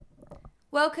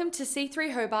Welcome to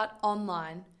C3 Hobart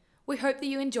Online. We hope that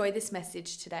you enjoy this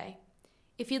message today.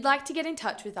 If you'd like to get in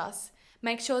touch with us,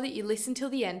 make sure that you listen till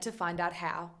the end to find out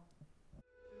how.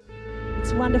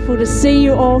 It's wonderful to see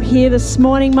you all here this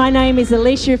morning. My name is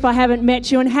Alicia, if I haven't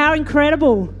met you, and how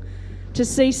incredible to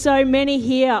see so many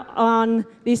here on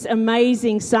this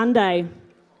amazing Sunday.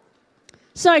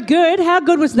 So good. How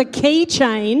good was the key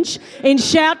change in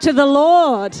Shout to the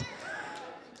Lord?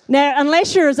 Now,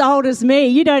 unless you're as old as me,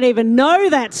 you don't even know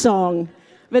that song.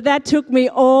 But that took me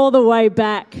all the way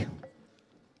back.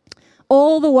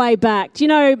 All the way back. Do you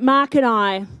know, Mark and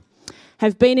I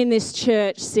have been in this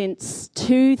church since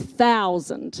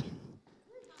 2000.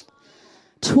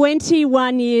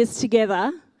 21 years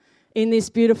together in this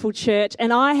beautiful church.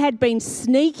 And I had been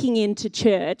sneaking into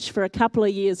church for a couple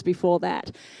of years before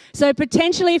that. So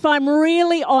potentially, if I'm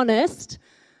really honest,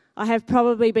 I have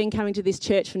probably been coming to this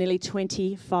church for nearly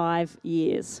 25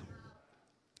 years.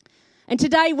 And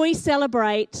today we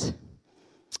celebrate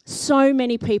so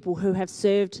many people who have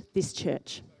served this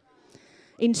church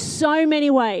in so many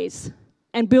ways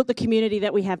and built the community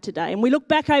that we have today. And we look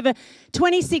back over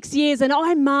 26 years and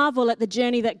I marvel at the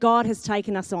journey that God has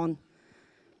taken us on.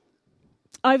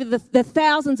 Over the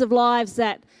thousands of lives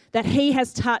that He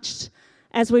has touched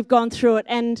as we've gone through it,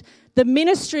 and the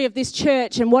ministry of this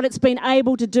church and what it's been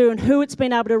able to do and who it's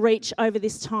been able to reach over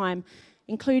this time,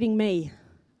 including me,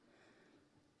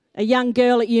 a young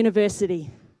girl at university.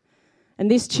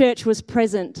 And this church was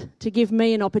present to give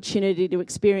me an opportunity to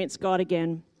experience God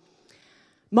again.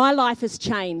 My life has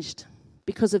changed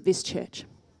because of this church.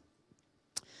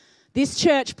 This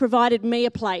church provided me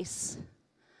a place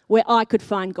where I could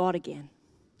find God again.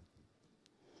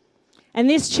 And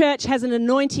this church has an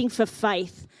anointing for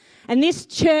faith. And this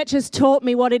church has taught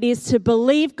me what it is to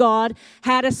believe God,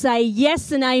 how to say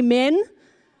yes and amen,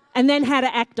 and then how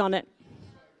to act on it.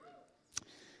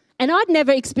 And I'd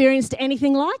never experienced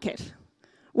anything like it.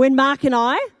 When Mark and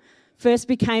I first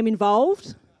became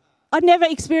involved, I'd never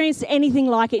experienced anything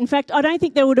like it. In fact, I don't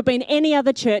think there would have been any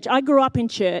other church. I grew up in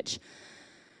church.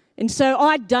 And so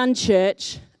I'd done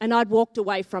church and I'd walked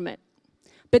away from it.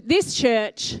 But this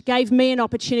church gave me an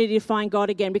opportunity to find God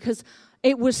again because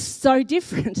it was so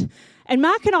different. And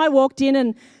Mark and I walked in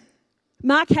and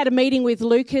Mark had a meeting with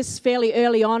Lucas fairly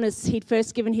early on as he'd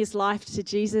first given his life to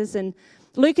Jesus. And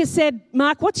Lucas said,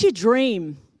 "Mark, what's your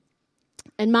dream?"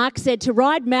 And Mark said, "To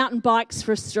ride mountain bikes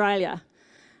for Australia."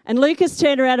 And Lucas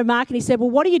turned around to Mark and he said, "Well,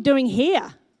 what are you doing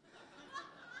here?"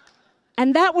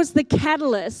 And that was the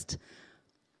catalyst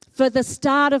for the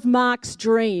start of Mark's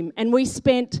dream. And we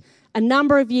spent a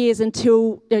number of years and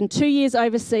 2 years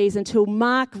overseas until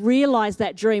Mark realised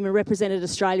that dream and represented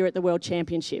Australia at the World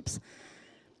Championships.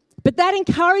 But that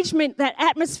encouragement, that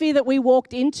atmosphere that we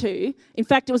walked into, in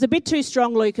fact, it was a bit too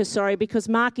strong, Lucas, sorry, because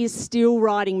Mark is still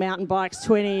riding mountain bikes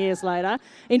 20 years later.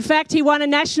 In fact, he won a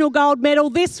national gold medal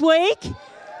this week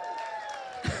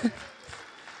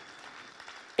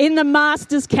in the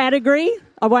Masters category.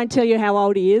 I won't tell you how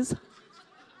old he is.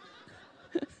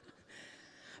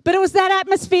 But it was that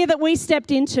atmosphere that we stepped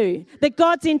into, that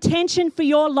God's intention for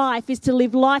your life is to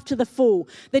live life to the full,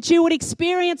 that you would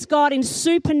experience God in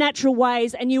supernatural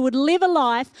ways and you would live a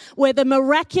life where the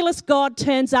miraculous God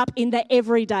turns up in the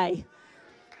everyday.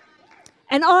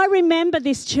 And I remember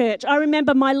this church. I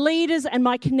remember my leaders and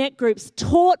my connect groups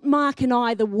taught Mark and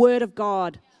I the Word of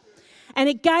God. And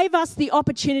it gave us the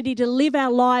opportunity to live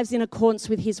our lives in accordance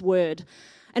with His Word.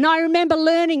 And I remember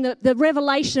learning the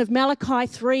revelation of Malachi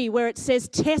 3 where it says,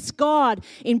 test God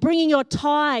in bringing your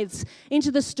tithes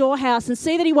into the storehouse and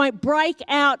see that He won't break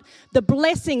out the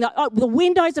blessing, the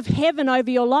windows of heaven over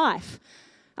your life.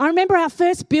 I remember our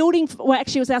first building, well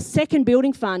actually it was our second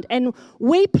building fund, and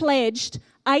we pledged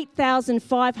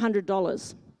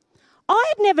 $8,500. I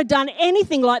had never done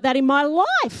anything like that in my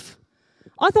life.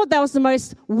 I thought that was the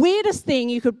most weirdest thing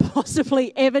you could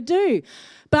possibly ever do.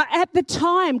 But at the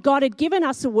time, God had given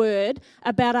us a word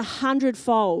about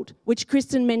 100-fold, which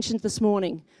Kristen mentioned this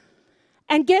morning.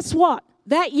 And guess what?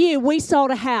 That year, we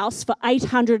sold a house for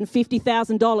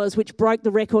 $850,000, which broke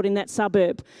the record in that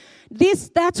suburb.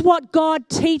 That's what God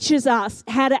teaches us,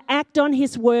 how to act on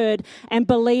His word and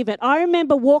believe it. I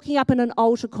remember walking up in an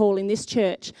altar call in this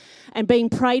church and being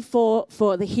prayed for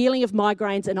the healing of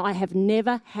migraines, and I have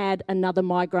never had another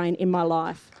migraine in my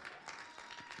life.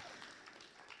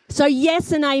 So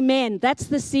yes and amen, that's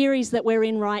the series that we're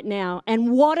in right now.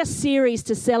 And what a series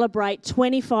to celebrate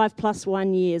 25 plus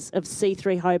 1 years of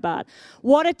C3 Hobart.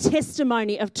 What a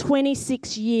testimony of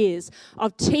 26 years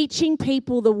of teaching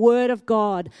people the Word of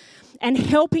God and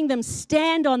helping them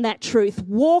stand on that truth,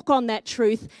 walk on that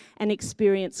truth and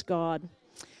experience God.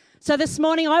 So this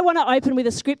morning I want to open with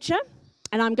a scripture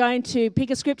And I'm going to pick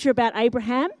a scripture about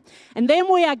Abraham. And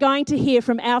then we are going to hear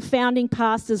from our founding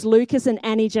pastors, Lucas and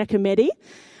Annie Giacometti,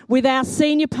 with our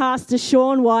senior pastor,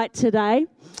 Sean White, today.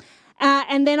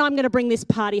 And then I'm going to bring this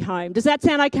party home. Does that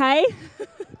sound okay?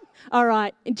 All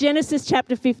right. In Genesis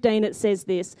chapter 15, it says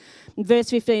this. In verse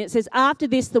 15, it says, "After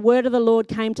this, the word of the Lord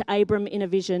came to Abram in a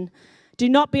vision. 'Do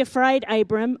not be afraid,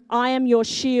 Abram. I am your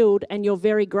shield and your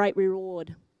very great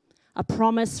reward.'" A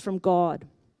promise from God.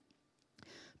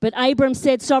 "But Abram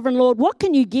said, 'Sovereign Lord, what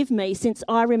can you give me since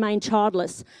I remain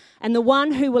childless? And the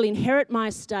one who will inherit my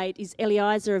estate is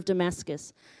Eliezer of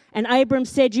Damascus.' And Abram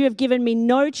said, 'You have given me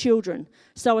no children,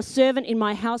 so a servant in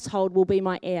my household will be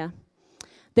my heir.'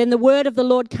 Then the word of the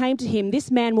Lord came to him, 'This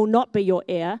man will not be your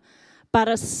heir, but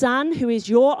a son who is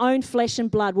your own flesh and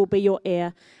blood will be your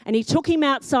heir.' And he took him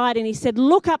outside and he said,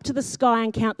 'Look up to the sky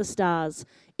and count the stars,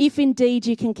 if indeed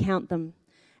you can count them.'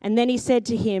 And then he said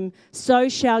to him, 'So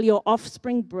shall your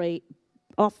offspring be.'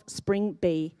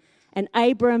 And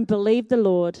Abram believed the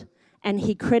Lord, and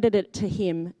he credited it to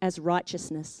him as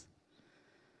righteousness."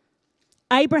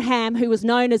 Abraham, who was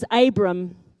known as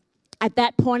Abram, at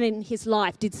that point in his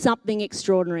life did something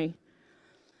extraordinary.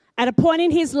 At a point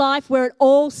in his life where it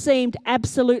all seemed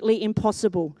absolutely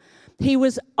impossible. He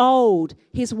was old.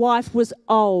 His wife was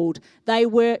old. They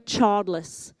were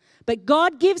childless. But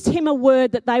God gives him a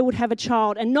word that they would have a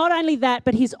child. And not only that,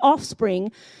 but his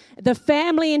offspring, the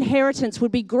family inheritance,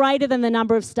 would be greater than the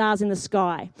number of stars in the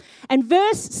sky. And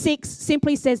verse 6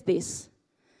 simply says this,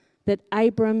 that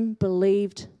Abram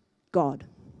believed God.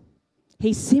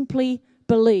 He simply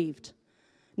believed,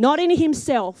 not in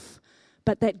himself,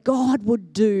 but that God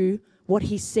would do what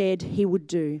he said he would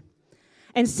do.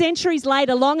 And centuries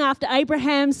later, long after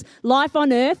Abraham's life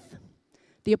on earth,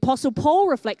 the Apostle Paul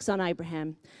reflects on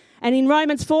Abraham. And in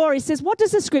Romans 4, he says, what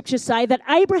does the scripture say? That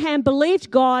Abraham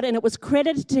believed God and it was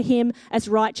credited to him as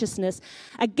righteousness.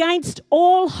 Against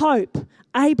all hope,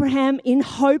 Abraham in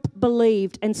hope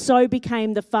believed and so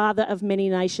became the father of many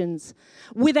nations.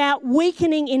 Without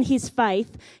weakening in his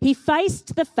faith, he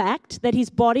faced the fact that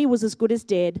his body was as good as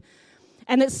dead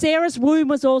and that Sarah's womb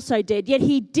was also dead. Yet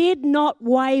he did not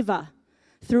waver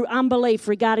through unbelief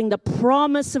regarding the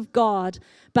promise of God,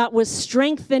 but was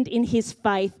strengthened in his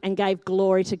faith and gave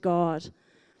glory to God.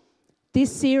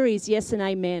 This series, Yes and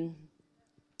Amen,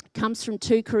 comes from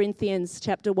 2 Corinthians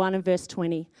chapter 1 and verse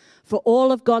 20. For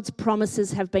all of God's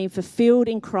promises have been fulfilled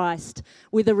in Christ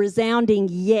with a resounding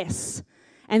yes.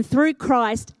 And through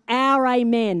Christ, our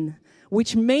amen,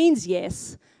 which means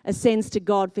yes, ascends to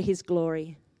God for his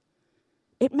glory.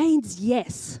 It means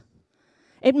yes.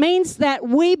 It means that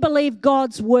we believe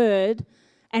God's word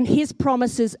and his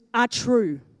promises are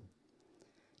true.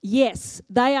 Yes,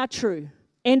 they are true.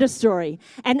 End of story.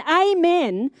 And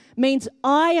amen means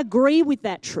I agree with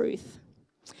that truth.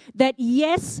 That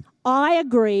yes, I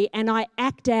agree and I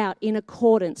act out in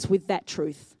accordance with that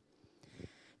truth.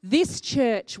 This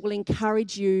church will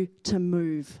encourage you to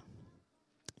move.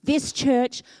 This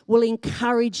church will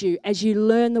encourage you as you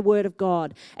learn the word of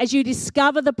God, as you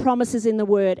discover the promises in the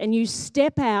word and you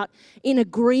step out in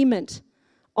agreement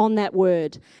on that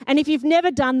word. And if you've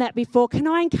never done that before, can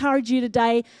I encourage you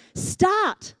today,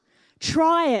 start.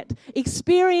 Try it.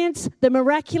 Experience the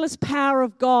miraculous power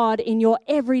of God in your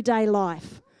everyday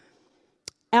life.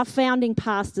 Our founding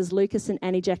pastors, Lucas and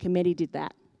Annie Giacometti, did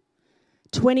that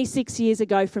 26 years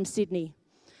ago from Sydney.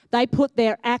 They put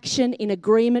their action in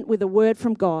agreement with a word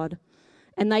from God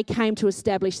and they came to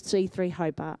establish C3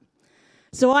 Hobart.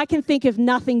 So I can think of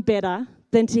nothing better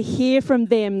than to hear from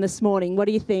them this morning. What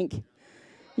do you think?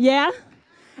 Yeah?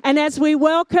 And as we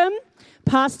welcome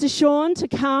Pastor Sean to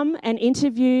come and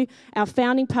interview our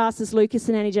founding pastors, Lucas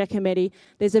and Annie Giacometti,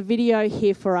 there's a video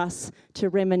here for us to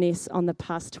reminisce on the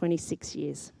past 26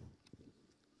 years.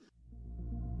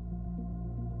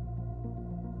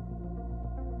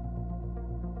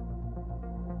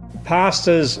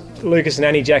 Pastors Lucas and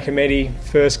Annie Giacometti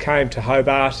first came to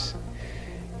Hobart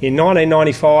in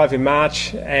 1995 in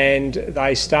March, and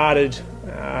they started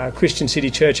Christian City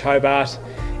Church Hobart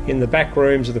in the back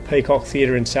rooms of the Peacock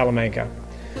Theatre in Salamanca.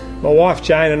 My wife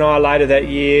Jane and I later that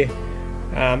year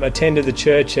attended the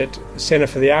church at Centre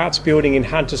for the Arts building in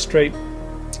Hunter Street,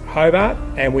 Hobart,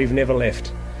 and we've never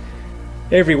left.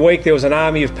 Every week there was an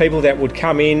army of people that would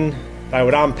come in, they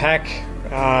would unpack,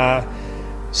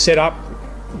 set up,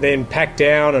 then pack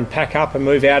down and pack up and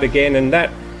move out again, and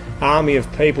that army of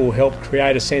people helped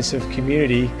create a sense of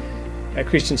community at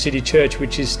Christian City Church,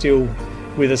 which is still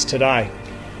with us today.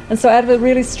 And so out of a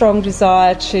really strong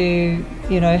desire to,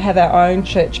 have our own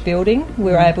church building,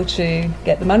 we were able to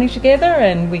get the money together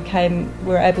and we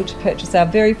were able to purchase our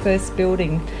very first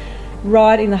building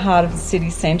right in the heart of the city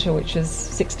centre, which is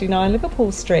 69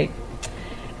 Liverpool Street.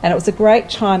 And it was a great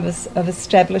time of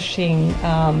establishing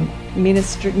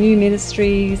new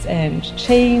ministries and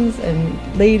teams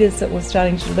and leaders that were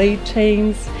starting to lead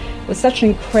teams. It was such an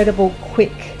incredible,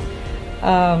 quick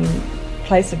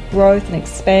place of growth and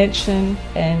expansion.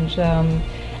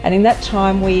 And in that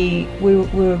time, we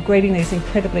were greeting these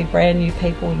incredibly brand new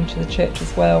people into the church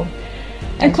as well.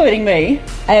 Including me.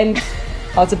 And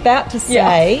I was about to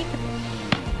say...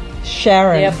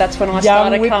 Sharon. Yeah, that's when I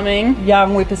started coming.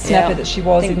 Young whippersnapper that she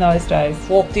was in those days.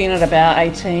 Walked in at about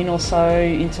 18 or so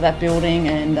into that building,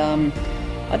 and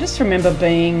I just remember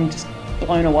being just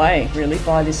blown away, really,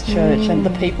 by this church and the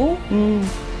people.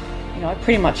 You know,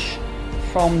 pretty much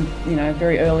from, you know,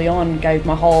 very early on gave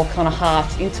my whole kind of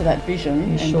heart into that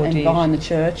vision and behind the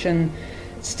church, and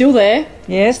still there.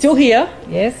 Yes. Still here.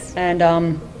 Yes. And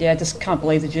just can't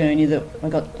believe the journey that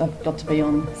I've got to be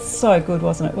on. So good,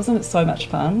 wasn't it? Wasn't it so much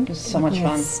fun? Just so much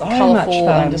fun. So colourful much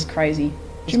fun. and just crazy.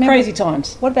 Just remember, crazy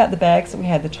times. What about the bags that we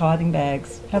had, the tithing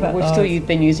bags? How about We've those? still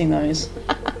been using those.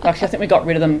 Actually, I think we got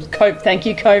rid of them. Thank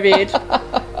you,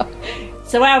 COVID.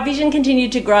 So our vision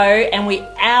continued to grow, and we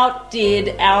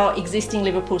outdid our existing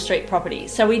Liverpool Street property.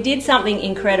 So we did something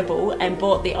incredible and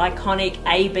bought the iconic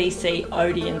ABC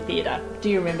Odeon Theatre. Do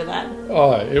you remember that?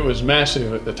 Oh, it was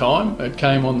massive at the time. It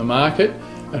came on the market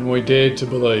and we dared to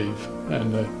believe,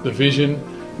 and the vision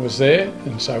was there,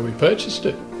 and so we purchased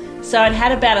it. So it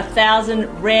had about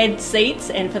 1,000 red seats,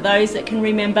 and for those that can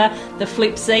remember the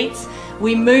flip seats,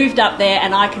 we moved up there,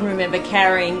 and I can remember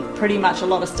carrying pretty much a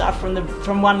lot of stuff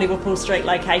from one Liverpool Street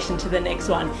location to the next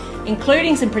one,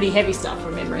 including some pretty heavy stuff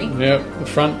from memory. Yeah, the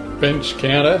front bench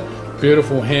counter,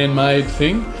 beautiful handmade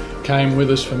thing, came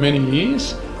with us for many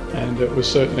years, and it was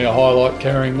certainly a highlight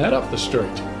carrying that up the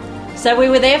street. So we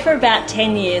were there for about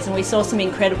 10 years, and we saw some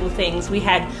incredible things. We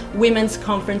had women's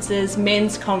conferences,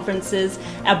 men's conferences,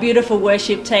 our beautiful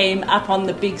worship team up on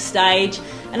the big stage,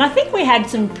 and I think we had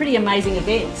some pretty amazing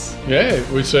events. Yeah,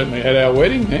 we certainly had our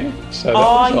wedding there, so that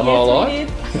was a highlight.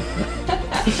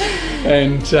 We did.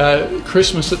 And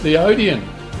Christmas at the Odeon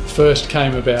first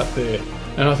came about there,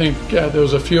 and I think there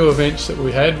was a few events that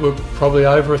we had, were probably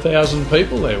over 1,000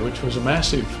 people there, which was a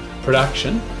massive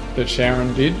production that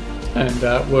Sharon did and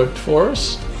worked for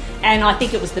us. And I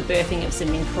think it was the birthing of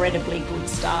some incredibly good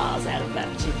stars out of that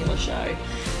particular show.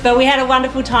 But we had a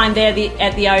wonderful time there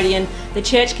at the Odeon. The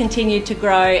church continued to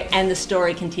grow, and the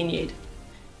story continued.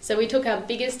 So we took our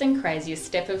biggest and craziest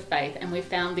step of faith, and we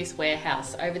found this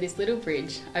warehouse over this little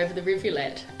bridge over the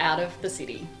rivulet out of the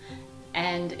city.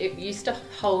 And it used to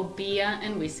hold beer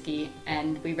and whiskey,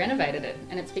 and we renovated it,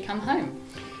 and it's become home.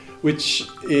 Which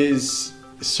is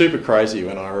super crazy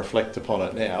when I reflect upon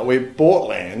it now. We bought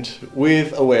land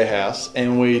with a warehouse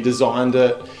and we designed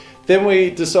it. Then we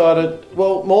decided,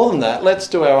 well, more than that, let's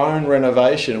do our own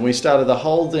renovation. We started the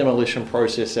whole demolition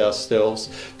process ourselves,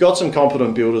 got some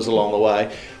competent builders along the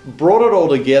way, brought it all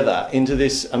together into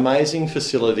this amazing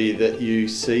facility that you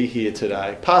see here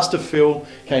today. Pastor Phil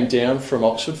came down from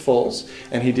Oxford Falls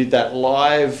and he did that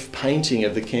live painting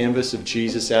of the canvas of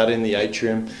Jesus out in the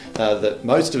atrium that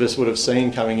most of us would have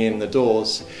seen coming in the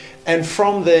doors. And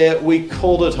from there, we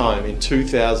called it home in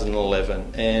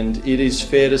 2011. And it is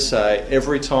fair to say,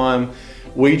 every time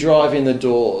we drive in the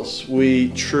doors, we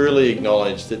truly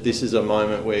acknowledge that this is a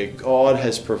moment where God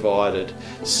has provided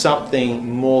something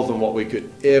more than what we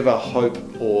could ever hope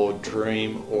or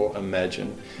dream or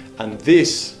imagine. And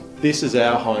this is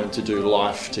our home to do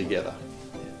life together.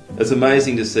 It's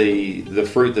amazing to see the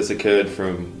fruit that's occurred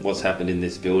from what's happened in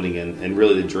this building, and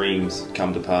really the dreams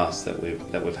come to pass that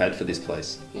we've had for this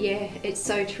place. Yeah, it's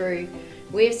so true.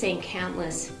 We've seen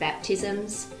countless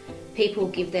baptisms, people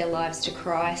give their lives to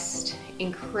Christ,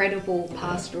 incredible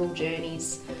pastoral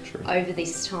journeys over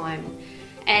this time.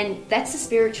 And that's the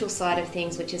spiritual side of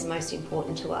things, which is most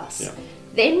important to us. Yeah.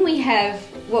 Then we have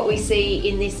what we see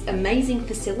in this amazing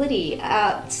facility.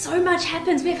 So much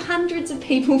happens. We have hundreds of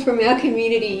people from our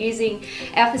community using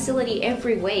our facility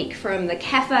every week, from the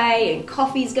cafe and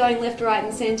coffees going left, right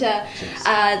and centre,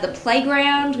 the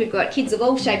playground. We've got kids of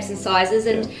all shapes and sizes.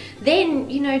 And then,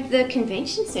 you know, the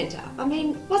convention centre. I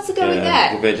mean, what's the go with that?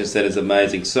 The convention centre is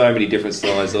amazing. So many different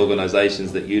sized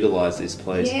organisations that utilise this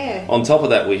place. Yeah. On top of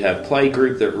that, we have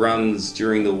playgroup that runs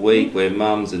during the week where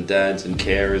mums and dads and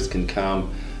carers can come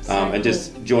and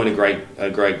just join a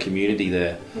great community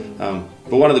there.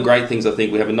 But one of the great things, I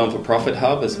think, we have a non-for-profit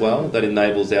hub as well that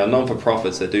enables our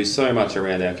non-for-profits that do so much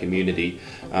around our community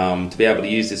to be able to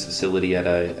use this facility at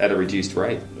a reduced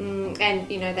rate.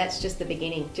 And, you know, that's just the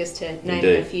beginning, just to name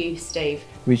a few, Steve.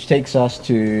 Which takes us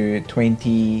to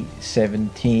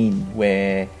 2017,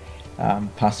 where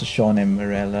Pastor Sean and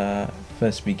Mirella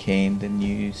first became the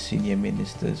new senior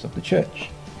ministers of the church.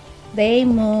 They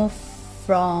moved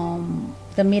from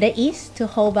the Middle East to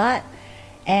Hobart,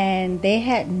 and they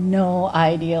had no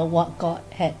idea what God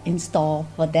had in store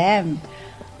for them.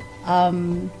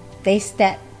 They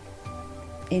stepped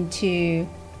into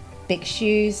big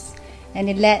shoes, and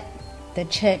they led the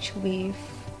church with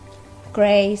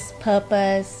grace,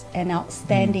 purpose, and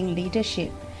outstanding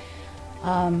leadership.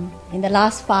 In the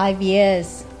last 5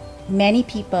 years, many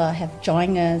people have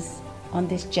joined us on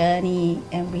this journey,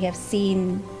 and we have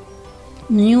seen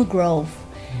new growth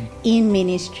in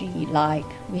ministry. Like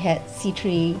we had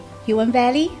C3 Huon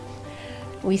Valley,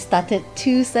 we started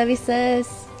 2 services,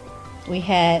 we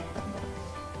had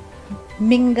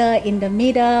Mingle in the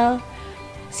middle,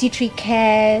 C3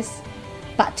 Cares,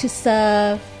 But to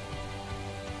Serve,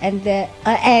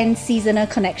 and Seasonal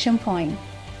Connection Point.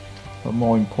 But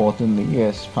more importantly,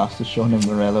 as Pastor Sean and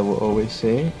Mirella will always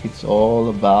say, it's all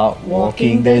about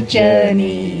walking the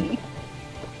journey.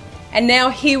 And now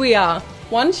here we are,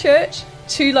 one church,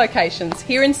 2 locations,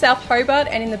 here in South Hobart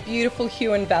and in the beautiful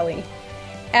Huon Valley.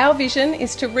 Our vision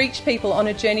is to reach people on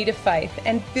a journey to faith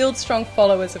and build strong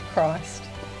followers of Christ.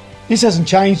 This hasn't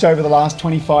changed over the last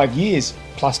 25 years,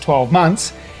 plus 12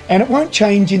 months, and it won't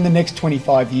change in the next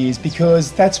 25 years,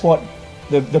 because that's what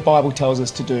the Bible tells us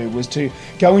to do, was to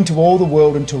go into all the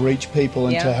world and to reach people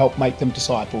and to help make them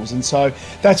disciples. And so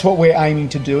that's what we're aiming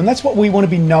to do, and that's what we want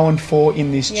to be known for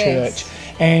in this church.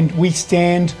 And we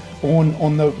stand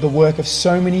on the work of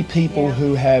so many people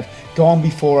who have gone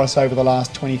before us over the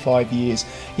last 25 years.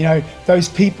 You know, those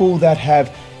people that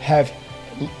have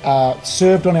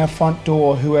served on our front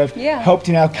door, who have helped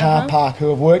in our car park, who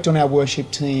have worked on our worship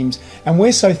teams, and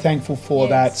we're so thankful for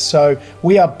that. So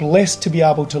we are blessed to be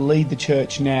able to lead the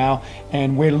church now,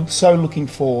 and we're so looking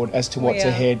forward as to what's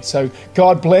ahead. So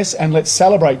God bless, and let's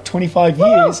celebrate 25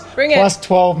 years plus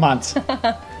 12 months.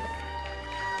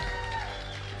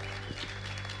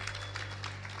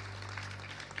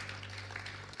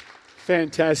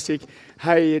 Fantastic.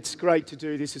 Hey, it's great to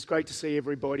do this. It's great to see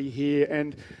everybody here.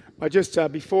 And I just,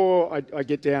 before I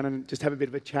get down and just have a bit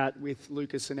of a chat with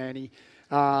Lucas and Annie,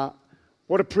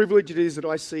 what a privilege it is that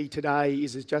I see today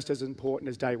is just as important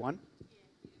as day one.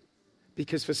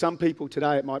 Because for some people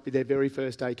today, it might be their very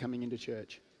first day coming into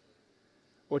church.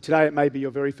 Or today it may be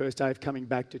your very first day of coming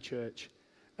back to church.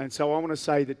 And so I want to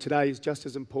say that today is just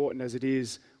as important as it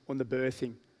is on the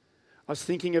birthing. I was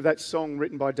thinking of that song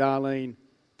written by Darlene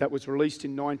that was released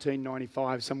in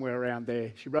 1995, somewhere around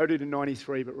there. She wrote it in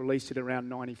 93, but released it around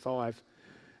 95.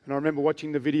 And I remember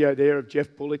watching the video there of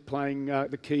Jeff Bullock playing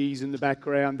the keys in the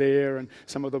background there, and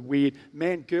some of the weird...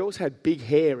 Man, girls had big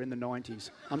hair in the 90s.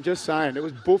 I'm just saying, it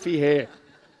was buffy hair.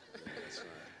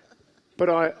 But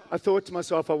I thought to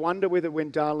myself, I wonder whether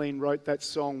when Darlene wrote that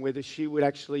song, whether she would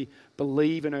actually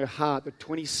believe in her heart that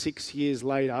 26 years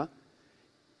later,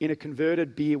 in a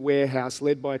converted beer warehouse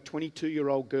led by a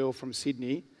 22-year-old girl from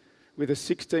Sydney, with a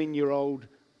 16-year-old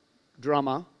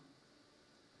drummer,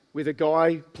 with a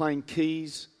guy playing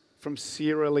keys from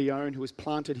Sierra Leone who has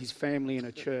planted his family in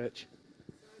a church,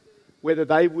 whether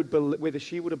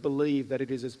she would have believed that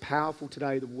it is as powerful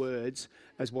today, the words,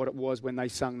 as what it was when they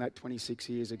sung that 26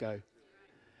 years ago.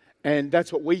 And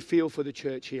that's what we feel for the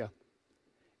church here,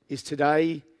 is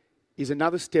today is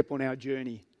another step on our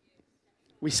journey.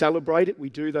 We celebrate it, we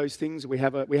do those things, we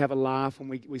have a laugh and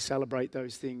we celebrate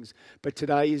those things. But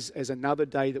today is as another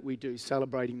day that we do,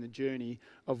 celebrating the journey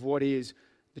of what is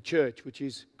the church, which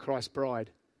is Christ's bride.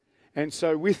 And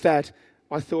so with that,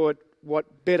 I thought, what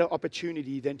better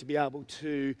opportunity than to be able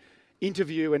to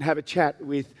interview and have a chat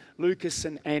with Lucas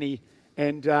and Annie.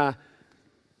 And I've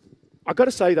got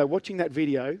to say though, watching that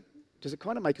video, does it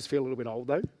kind of make us feel a little bit old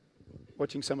though?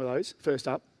 Watching some of those, first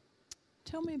up.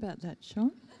 Tell me about that,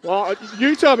 Sean. Well,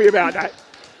 you tell me about that.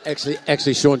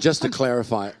 Actually, Sean, just to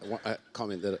clarify a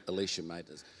comment that Alicia made,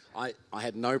 I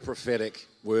had no prophetic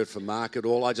word for Mark at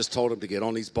all. I just told him to get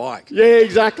on his bike. Yeah,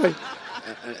 exactly.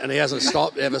 And he hasn't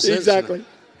stopped ever since. Exactly.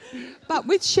 But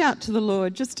with Shout to the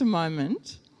Lord, just a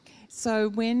moment. So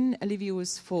when Olivia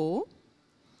was 4,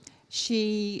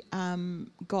 she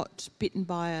got bitten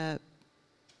by a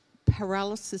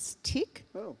paralysis tick.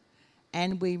 Oh.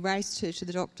 And we raced her to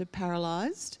the doctor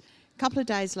paralysed. A couple of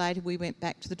days later, we went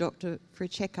back to the doctor for a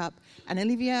checkup, and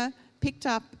Olivia picked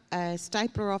up a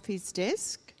stapler off his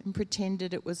desk and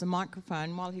pretended it was a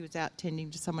microphone while he was out tending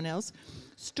to someone else,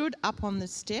 stood up on the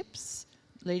steps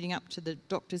leading up to the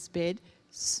doctor's bed,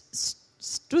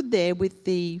 stood there with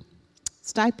the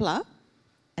stapler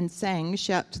and sang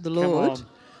Shout to the Lord.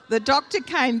 The doctor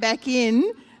came back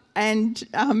in, And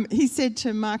he said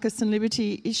to Marcus and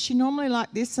Liberty, is she normally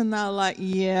like this? And they were like,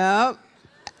 yeah.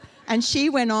 And she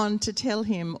went on to tell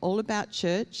him all about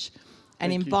church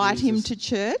and invite him to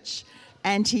church.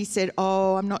 And he said,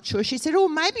 oh, I'm not sure. She said, oh,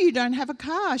 maybe you don't have a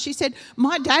car. She said,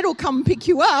 my dad will come and pick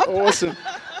you up. Awesome.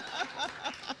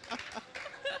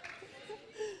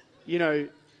 You know,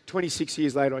 26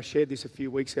 years later, I shared this a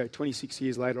few weeks ago, 26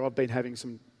 years later, I've been having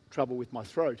some trouble with my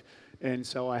throat. And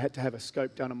so I had to have a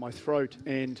scope done on my throat.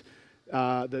 And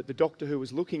the doctor who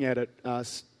was looking at it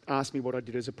asked me what I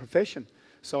did as a profession.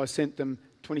 So I sent them,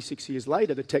 26 years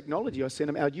later, the technology, I sent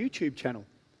them our YouTube channel.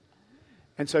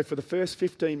 And so for the first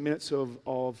 15 minutes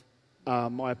of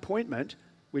my appointment,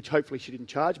 which hopefully she didn't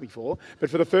charge me for, but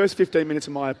for the first 15 minutes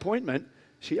of my appointment,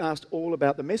 she asked all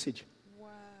about the message.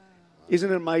 Isn't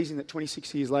it amazing that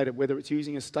 26 years later, whether it's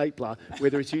using a stapler,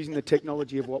 whether it's using the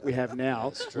technology of what we have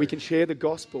now, we can share the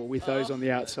gospel with those on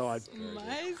the outside.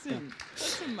 Amazing.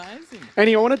 That's amazing.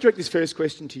 Annie, I want to direct this first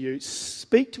question to you.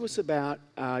 Speak to us about,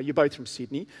 you're both from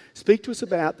Sydney, speak to us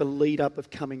about the lead up of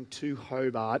coming to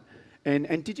Hobart.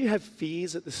 And did you have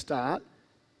fears at the start?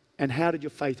 And how did your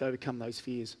faith overcome those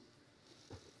fears?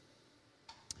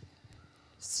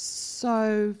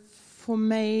 So for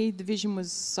me, the vision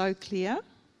was so clear.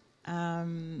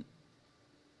 And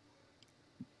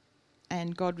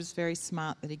God was very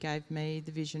smart that he gave me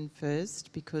the vision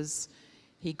first, because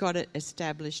he got it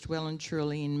established well and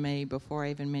truly in me before I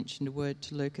even mentioned a word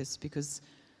to Lucas, because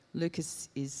Lucas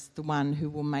is the one who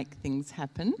will make things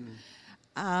happen.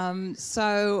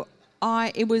 So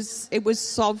it was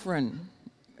sovereign.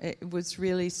 It was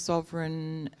really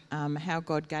sovereign how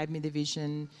God gave me the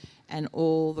vision and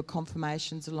all the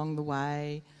confirmations along the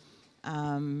way.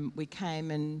 We came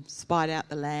and spied out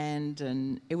the land,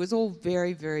 and it was all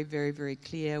very, very, very, very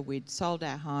clear. We'd sold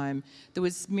our home. There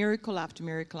was miracle after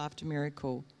miracle after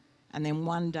miracle. And then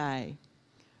one day,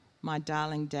 my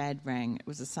darling dad rang. It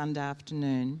was a Sunday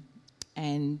afternoon,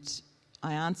 and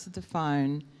I answered the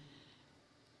phone,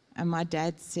 and my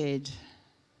dad said,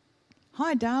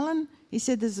 "Hi, darling." He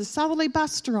said, "There's a southerly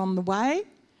buster on the way."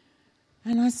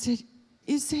 And I said,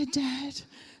 "Is there, Dad?"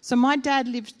 So my dad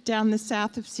lived down the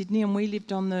south of Sydney, and we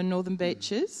lived on the northern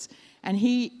beaches. And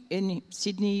he, in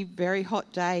Sydney, very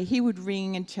hot day, he would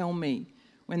ring and tell me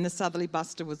when the southerly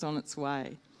buster was on its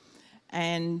way.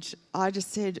 And I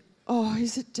just said, "Oh,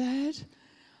 is it, Dad?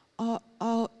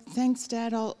 Oh, thanks,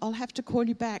 Dad. I'll have to call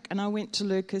you back." And I went to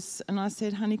Lucas and I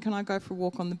said, "Honey, can I go for a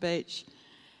walk on the beach?"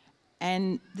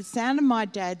 And the sound of my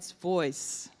dad's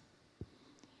voice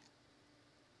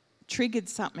triggered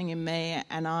something in me,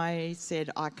 and I said,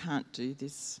 "I can't do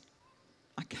this.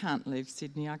 I can't leave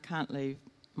Sydney. I can't leave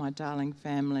my darling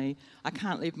family. I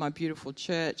can't leave my beautiful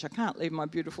church. I can't leave my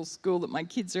beautiful school that my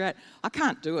kids are at. I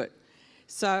can't do it."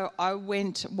 So I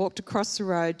walked across the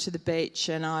road to the beach,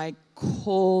 and I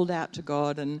called out to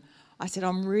God, and I said,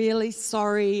 "I'm really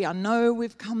sorry. I know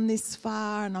we've come this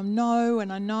far, and I know.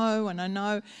 And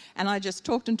I just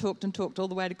talked and talked and talked all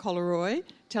the way to Collaroy,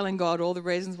 telling God all the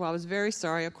reasons why I was very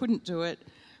sorry. I couldn't do it.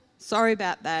 Sorry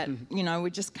about that. We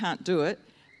just can't do it.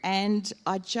 And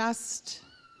I just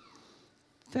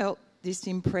felt this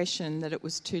impression that it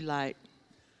was too late,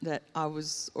 that I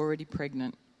was already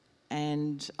pregnant.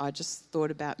 And I just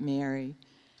thought about Mary.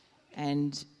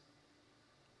 And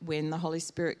when the Holy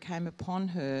Spirit came upon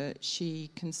her, she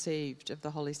conceived of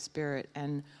the Holy Spirit,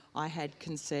 and I had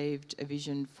conceived a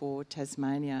vision for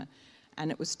Tasmania,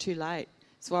 and it was too late.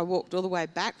 So I walked all the way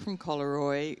back from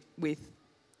Collaroy with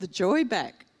the joy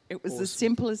back. It was as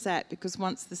simple as that, because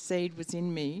once the seed was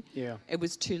in me, it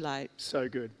was too late. So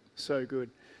good, so good.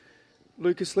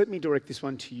 Lucas, let me direct this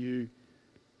one to you.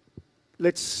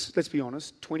 Let's be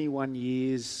honest, 21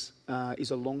 years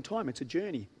is a long time. It's a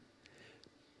journey.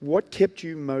 What kept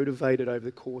you motivated over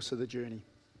the course of the journey?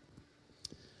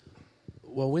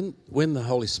 Well, when the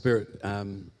Holy Spirit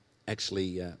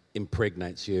actually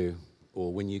impregnates you,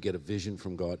 or when you get a vision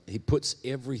from God, he puts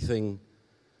everything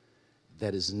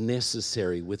that is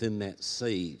necessary within that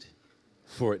seed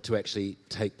for it to actually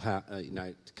take part,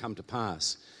 to come to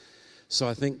pass. So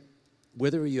I think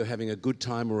whether you're having a good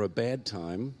time or a bad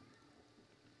time,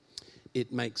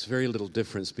 it makes very little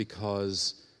difference,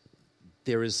 because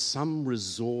there is some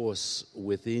resource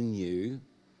within you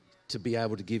to be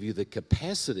able to give you the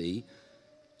capacity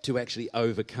to actually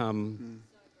overcome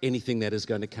anything that is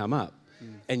going to come up.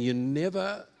 And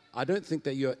I don't think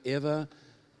that you're ever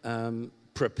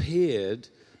prepared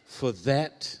for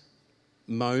that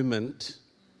moment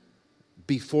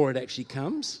before it actually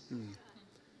comes.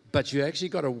 But you actually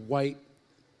got to wait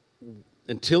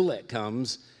until that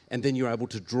comes, and then you're able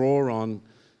to draw on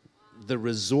the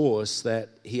resource that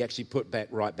he actually put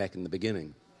right back in the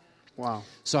beginning. Wow.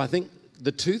 So I think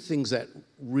the two things that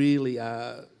really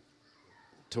are,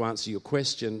 to answer your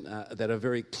question, that are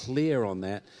very clear on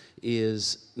that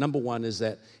is, number one is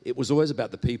that it was always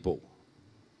about the people.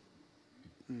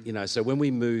 You know, so when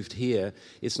we moved here,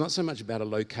 it's not so much about a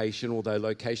location, although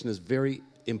location is very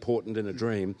important in a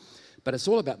dream, but it's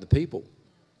all about the people.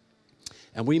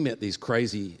 And we met these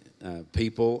crazy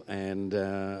people, and,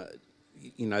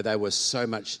 you know, they were so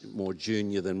much more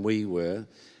junior than we were,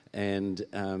 and,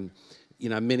 you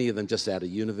know, many of them just out of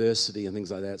university and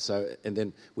things like that. So, and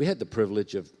then we had the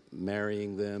privilege of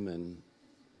marrying them and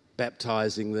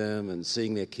baptizing them and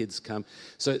seeing their kids come.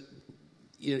 So,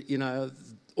 you know,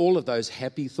 all of those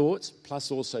happy thoughts,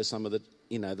 plus also some of the,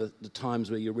 you know, the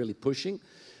times where you're really pushing,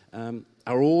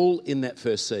 are all in that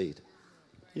first seed.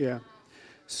 Yeah.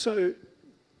 So,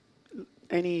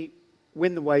 Annie,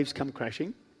 when the waves come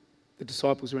crashing, the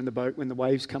disciples are in the boat, when the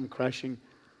waves come crashing,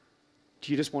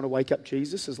 do you just want to wake up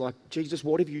Jesus? It's like, Jesus,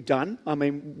 what have you done? I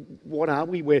mean, what are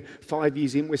we? We're 5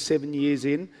 years in, we're 7 years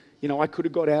in. You know, I could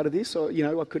have got out of this, or, you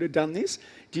know, I could have done this.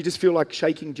 Do you just feel like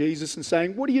shaking Jesus and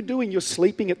saying, what are you doing? You're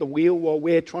sleeping at the wheel while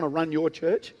we're trying to run your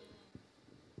church?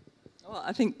 Well,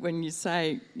 I think when you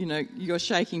say, you know, you're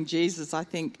shaking Jesus, I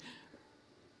think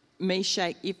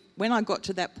when I got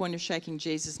to that point of shaking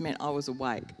Jesus meant I was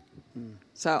awake.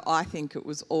 So I think it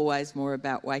was always more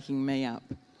about waking me up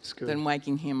than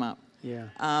waking him up. Yeah.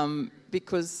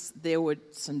 Because there were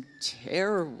some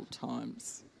terrible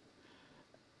times.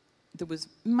 There was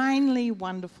mainly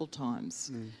wonderful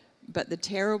times. But the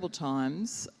terrible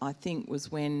times, I think,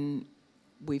 was when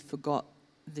I forgot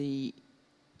the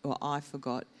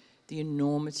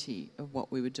enormity of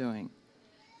what we were doing.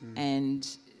 And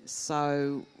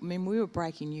so, I mean, we were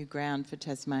breaking new ground for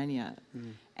Tasmania,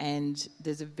 and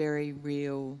there's a very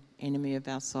real enemy of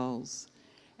our souls.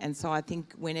 And so I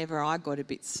think whenever I got a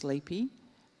bit sleepy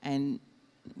and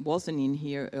wasn't in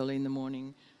here early in the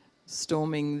morning,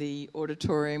 storming the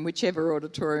auditorium, whichever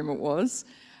auditorium it was,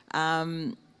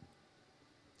 I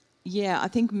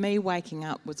think me waking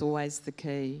up was always the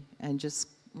key, and just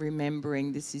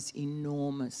remembering this is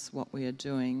enormous what we are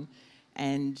doing,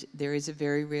 and there is a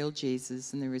very real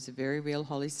Jesus and there is a very real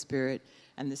Holy Spirit,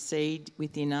 and the seed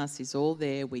within us is all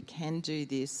there. We can do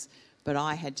this, but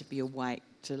I had to be awake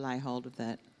to lay hold of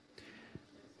that.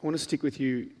 I want to stick with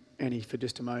you, Annie, for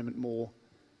just a moment more,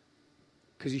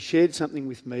 because you shared something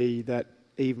with me that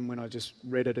even when I just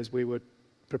read it as we were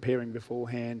preparing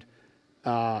beforehand,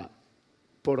 brought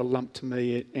a lump to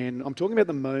me. And I'm talking about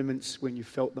the moments when you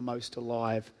felt the most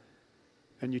alive.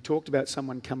 And you talked about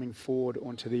someone coming forward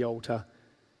onto the altar.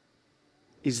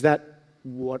 Is that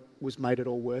what was made it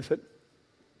all worth it?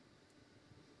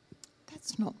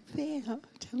 That's not fair.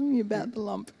 Tell me about the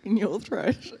lump in your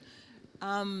throat.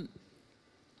 I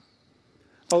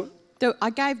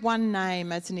gave one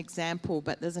name as an example,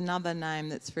 but there's another name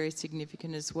that's very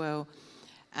significant as well.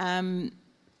 And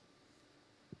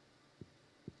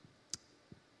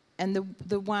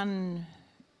the one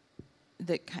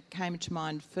that came to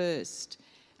mind first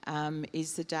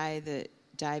is the day that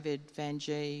David Van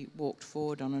Gee walked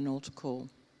forward on an altar call.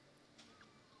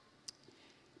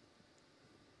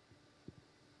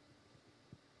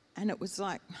 And it was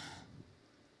like,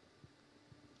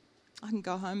 I can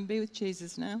go home and be with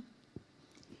Jesus now.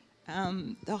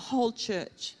 The whole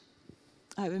church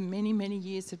over many, many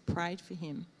years had prayed for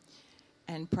him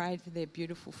and prayed for their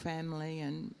beautiful family,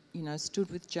 and, you know, stood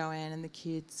with Joanne and the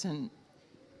kids, and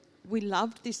we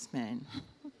loved this man.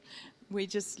 We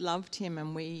just loved him,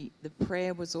 and the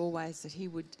prayer was always that he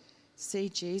would see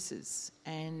Jesus,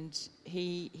 and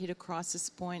he hit a crisis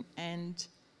point and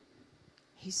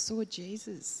he saw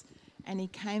Jesus, and he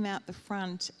came out the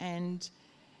front, and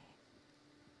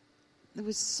there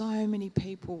was so many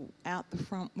people out the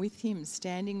front with him,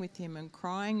 standing with him and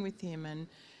crying with him. And,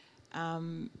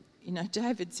 you know,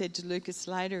 David said to Lucas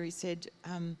later, he said,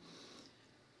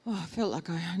 I felt like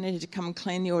I needed to come and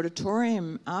clean the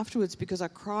auditorium afterwards because I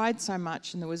cried so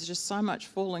much and there was just so much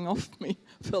falling off me.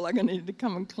 I felt like I needed to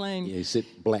come and clean. Yeah, he said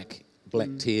black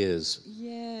tears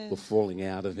were falling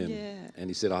out of him. Yeah. And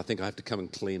he said, I think I have to come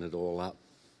and clean it all up.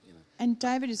 You know. And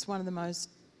David is one of the most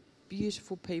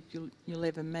beautiful people you'll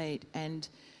ever meet, and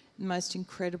the most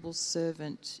incredible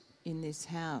servant in this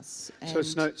house. And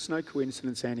so it's no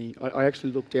coincidence, Annie. I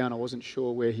actually looked down. I wasn't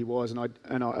sure where he was, and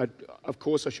I of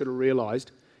course I should have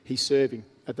realised he's serving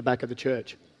at the back of the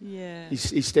church. Yeah.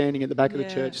 He's standing at the back of the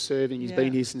church serving. He's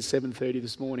been here since 7:30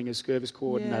 this morning as service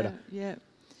coordinator. Yeah.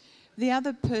 The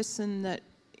other person that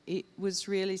it was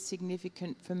really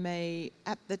significant for me,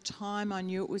 at the time I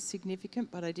knew it was significant,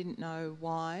 but I didn't know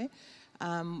why,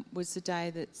 was the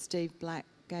day that Steve Black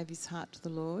gave his heart to the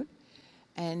Lord.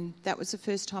 And that was the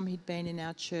first time he'd been in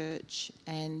our church,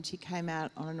 and he came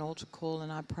out on an altar call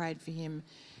and I prayed for him.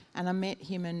 And I met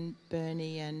him and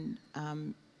Bernie and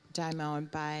Damo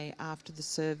and Bay after the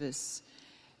service.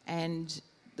 And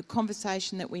the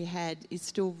conversation that we had is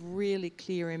still really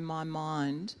clear in my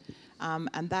mind.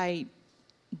 And they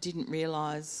didn't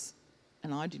realise,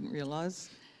 and I didn't realise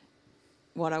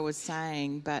what I was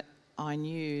saying, but I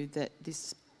knew that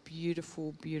this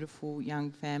beautiful, beautiful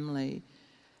young family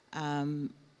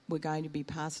were going to be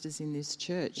pastors in this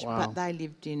church. Wow. But they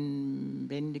lived in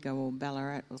Bendigo or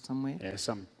Ballarat or somewhere. Yeah,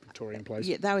 some Victorian place.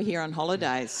 Yeah, they were here on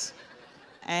holidays.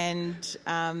 And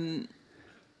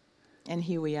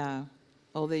here we are,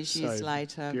 all these years So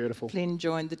later. beautiful. Flynn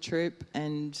joined the troop,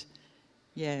 and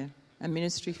yeah, a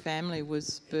ministry family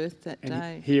was birthed that And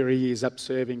day. here he is up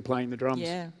serving, playing the drums.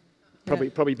 Yeah.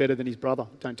 Probably better than his brother.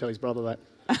 Don't tell his brother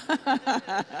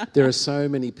that. There are so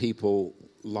many people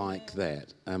like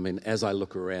that. I mean, as I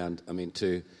look around, I mean,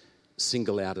 to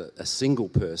single out a single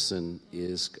person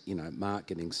is, Mark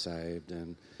getting saved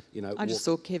and, I just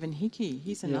saw Kevin Hickey.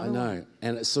 He's another I know. one.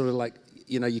 And it's sort of like,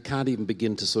 you can't even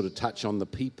begin to sort of touch on the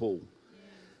people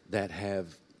that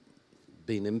have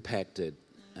been impacted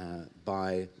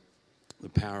by the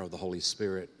power of the Holy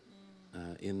Spirit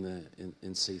in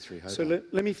C3 Hobart. So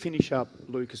let me finish up,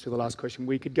 Lucas, with the last question.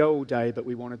 We could go all day, but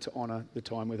we wanted to honour the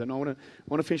time with it. And I want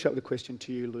to finish up with a question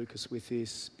to you, Lucas, with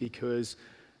this, because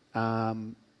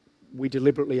we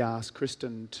deliberately asked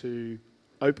Kristen to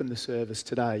open the service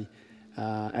today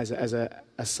as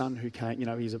a son who came. He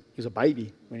was a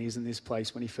baby when he was in this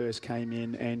place when he first came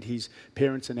in, and his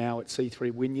parents are now at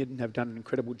C3 Wynyard and have done an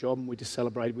incredible job, and we just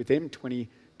celebrated with them 20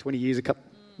 years,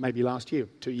 maybe last year,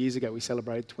 2 years ago, we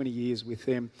celebrated 20 years with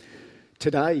them.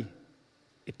 Today,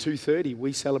 at 2:30,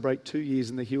 we celebrate 2 years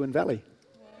in the Huon Valley.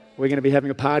 We're going to be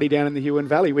having a party down in the Huon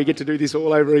Valley. We get to do this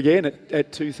all over again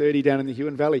at 2:30 down in the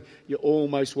Huon Valley. You're all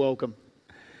most welcome.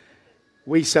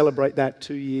 We celebrate that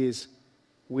 2 years.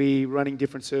 We're running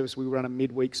different service. We run a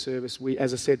midweek service. We,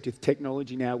 as I said, with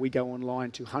technology now, we go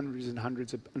online to hundreds and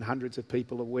hundreds of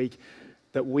people a week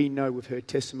that we know we've heard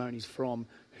testimonies from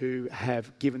who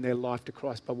have given their life to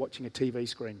Christ by watching a TV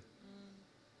screen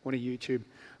on a YouTube.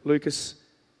 Lucas,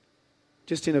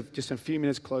 just in a few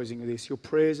minutes closing with this, your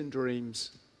prayers and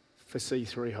dreams for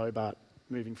C3 Hobart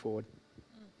moving forward.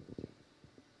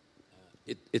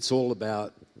 It's all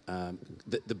about,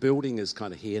 the building is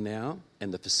kind of here now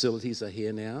and the facilities are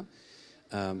here now.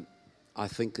 I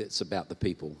think it's about the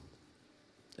people.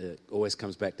 It always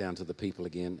comes back down to the people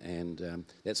again, and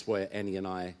that's where Annie and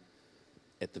I,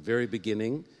 at the very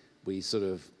beginning, we sort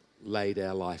of laid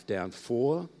our life down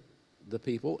for the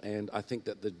people, and I think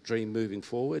that the dream moving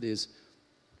forward is,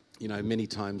 many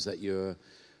times that you're,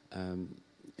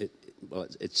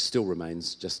 it still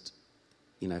remains just,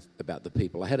 about the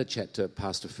people. I had a chat to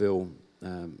Pastor Phil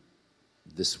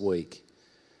this week,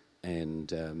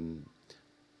 and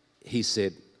he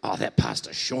said, "Oh, that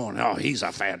Pastor Sean, he's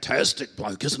a fantastic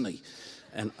bloke, isn't he?"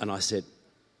 And I said,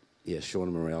 "Yeah, Sean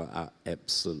and Morella are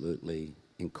absolutely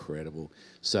incredible."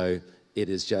 So it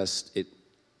is just,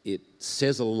 it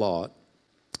says a lot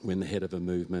when the head of a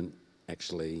movement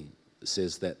actually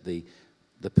says that the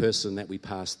person that we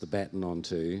pass the baton on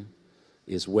to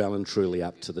is well and truly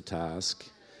up to the task.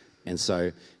 And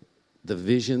so the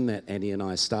vision that Annie and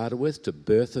I started with, to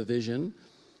birth a vision,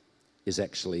 is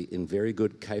actually in very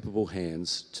good, capable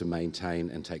hands to maintain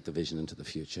and take the vision into the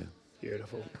future.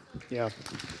 Beautiful. Yeah.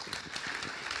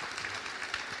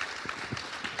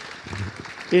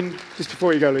 Just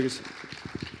before you go, Lucas,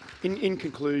 in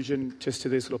conclusion, just to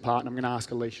this little part, and I'm going to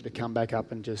ask Alicia to come back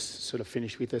up and just sort of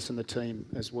finish with us and the team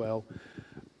as well.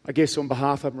 I guess on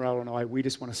behalf of Morella and I, we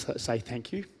just want to say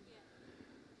thank you.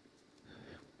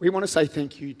 We want to say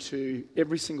thank you to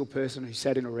every single person who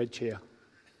sat in a red chair.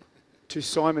 To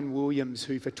Simon Williams,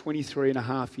 who for 23 and a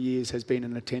half years has been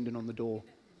an attendant on the door.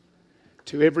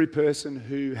 To every person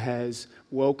who has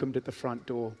welcomed at the front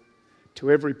door.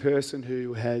 To every person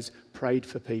who has prayed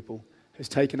for people, has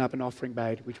taken up an offering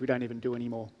bag, which we don't even do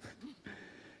anymore.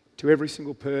 To every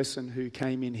single person who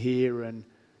came in here and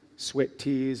sweat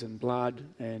tears and blood,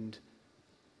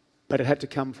 but it had to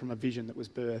come from a vision that was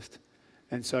birthed.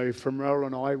 And so from Morella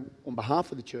and I, on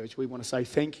behalf of the church, we want to say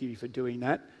thank you for doing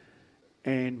that.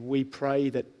 And we pray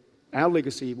that our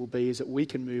legacy will be is that we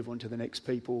can move on to the next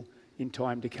people in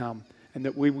time to come, and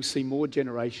that we will see more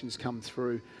generations come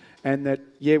through. And that,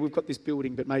 yeah, we've got this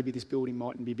building, but maybe this building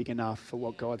mightn't be big enough for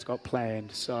what God's got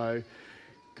planned. So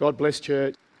God bless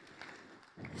church.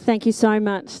 Thank you so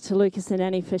much to Lucas and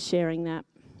Annie for sharing that.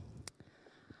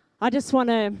 I just want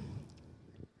to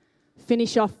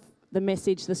finish off the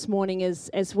message this morning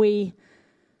as we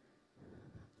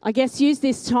I guess, use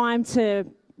this time to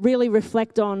really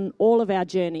reflect on all of our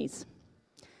journeys.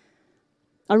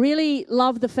 I really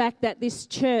love the fact that this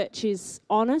church is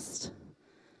honest,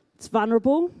 it's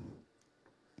vulnerable,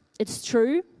 it's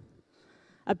true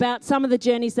about some of the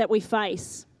journeys that we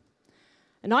face.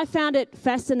 And I found it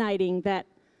fascinating that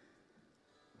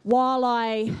while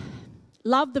I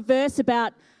love the verse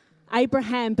about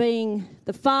Abraham being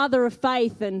the father of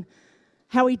faith and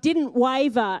how he didn't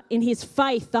waver in his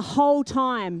faith the whole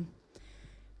time,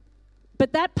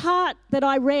 but that part that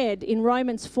I read in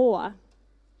Romans 4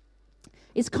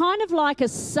 is kind of like a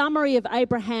summary of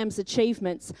Abraham's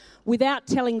achievements without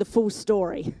telling the full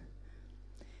story.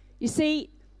 You see,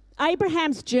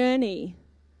 Abraham's journey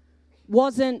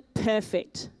wasn't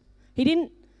perfect. He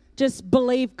didn't just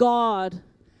believe God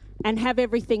and have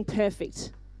everything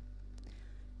perfect.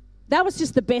 That was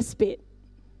just the best bit.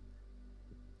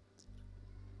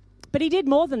 But he did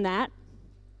more than that.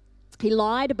 He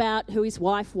lied about who his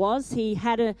wife was. He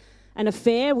had an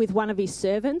affair with one of his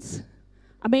servants.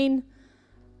 I mean,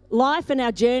 life and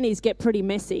our journeys get pretty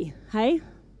messy, hey?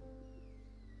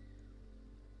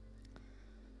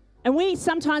 And we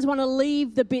sometimes want to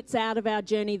leave the bits out of our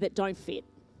journey that don't fit.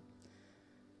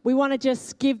 We want to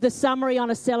just give the summary on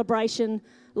a celebration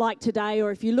like today, or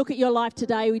if you look at your life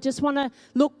today, we just want to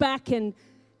look back and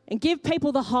give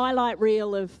people the highlight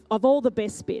reel of all the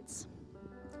best bits.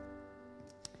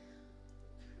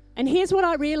 And here's what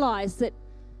I realised, that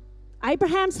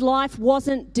Abraham's life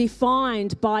wasn't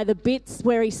defined by the bits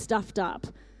where he stuffed up.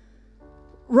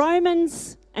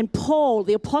 Romans and Paul,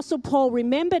 the Apostle Paul,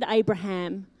 remembered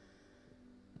Abraham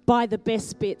by the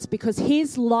best bits because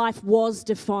his life was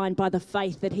defined by the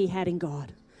faith that he had in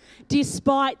God,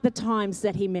 despite the times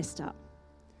that he messed up.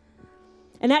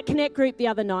 And at Connect Group the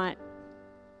other night,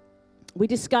 we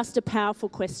discussed a powerful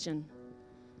question.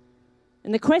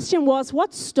 And the question was,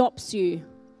 what stops you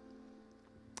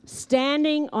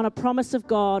standing on a promise of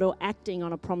God or acting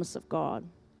on a promise of God?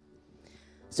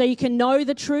 So you can know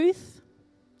the truth,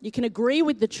 you can agree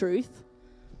with the truth,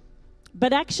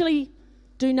 but actually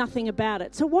do nothing about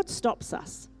it. So what stops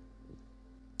us?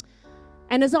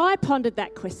 And as I pondered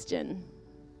that question,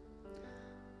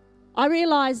 I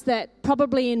realised that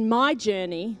probably in my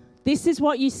journey, this is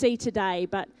what you see today,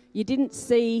 but you didn't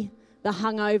see the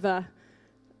hungover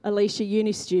Alicia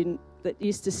uni student that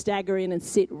used to stagger in and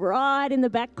sit right in the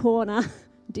back corner,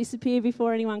 disappear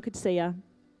before anyone could see her.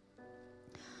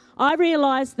 I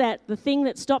realised that the thing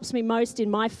that stops me most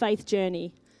in my faith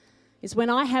journey is when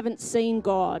I haven't seen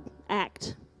God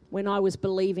act when I was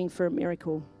believing for a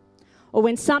miracle, or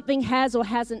when something has or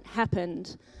hasn't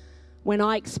happened when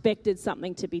I expected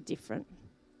something to be different.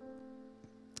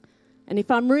 And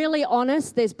if I'm really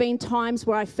honest, there's been times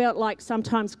where I felt like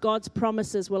sometimes God's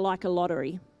promises were like a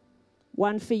lottery.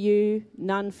 One for you,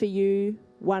 none for you,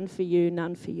 one for you,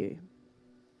 none for you.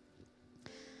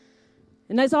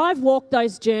 And as I've walked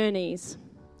those journeys,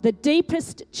 the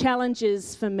deepest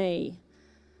challenges for me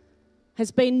has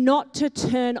been not to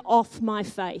turn off my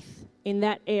faith in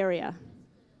that area.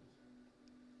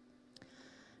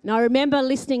 And I remember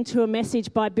listening to a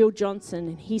message by Bill Johnson,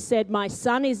 and he said, "My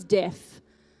son is deaf.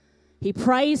 He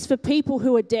prays for people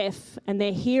who are deaf and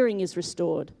their hearing is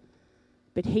restored,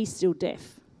 but he's still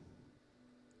deaf."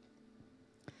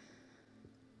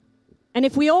 And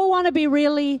if we all want to be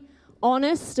really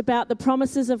honest about the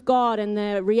promises of God and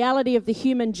the reality of the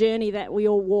human journey that we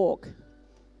all walk,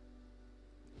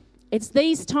 it's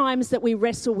these times that we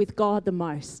wrestle with God the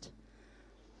most.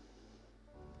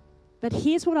 But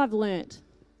here's what I've learnt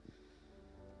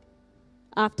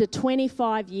after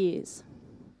 25 years,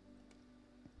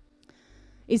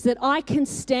 is that I can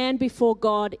stand before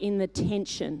God in the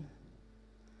tension.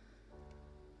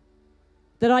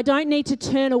 That I don't need to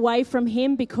turn away from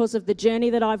Him because of the journey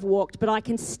that I've walked, but I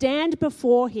can stand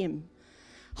before Him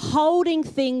holding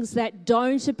things that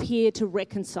don't appear to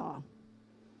reconcile.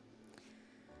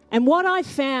 And what I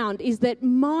found is that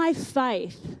my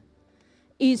faith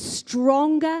is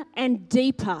stronger and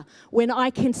deeper when I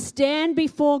can stand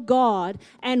before God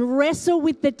and wrestle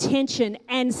with the tension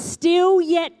and still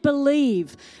yet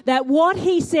believe that what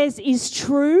He says is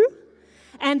true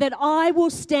and that I will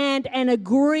stand and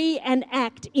agree and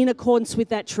act in accordance with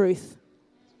that truth.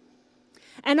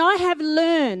 And I have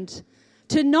learned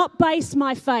to not base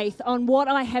my faith on what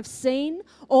I have seen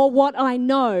or what I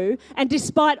know. And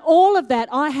despite all of that,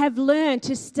 I have learned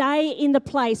to stay in the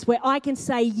place where I can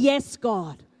say, "Yes,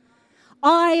 God,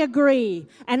 I agree.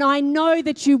 And I know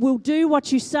that you will do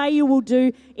what you say you will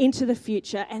do into the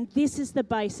future." And this is the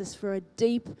basis for a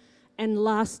deep and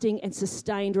lasting and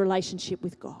sustained relationship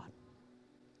with God.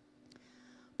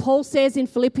 Paul says in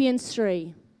Philippians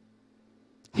 3,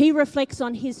 He reflects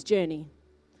on his journey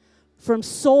from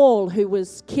Saul, who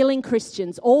was killing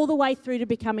Christians, all the way through to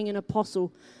becoming an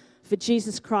apostle for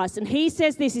Jesus Christ. And he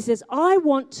says this, he says, I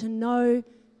want to know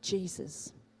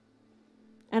Jesus.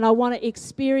 And I want to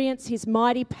experience his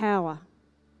mighty power.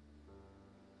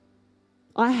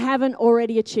 I haven't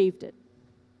already achieved it.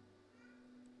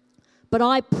 But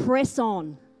I press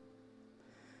on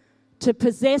to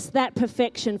possess that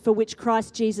perfection for which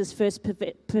Christ Jesus first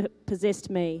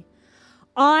possessed me.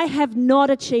 I have not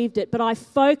achieved it, but I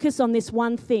focus on this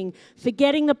one thing,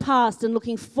 forgetting the past and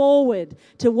looking forward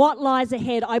to what lies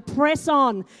ahead. I press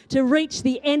on to reach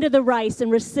the end of the race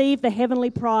and receive the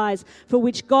heavenly prize for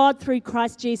which God, through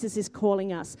Christ Jesus, is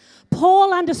calling us.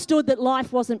 Paul understood that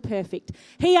life wasn't perfect.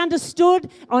 He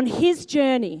understood on his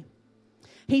journey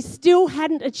he still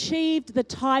hadn't achieved the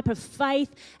type of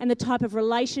faith and the type of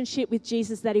relationship with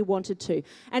Jesus that he wanted to.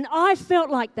 And I felt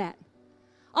like that.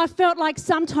 I felt like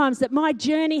sometimes that my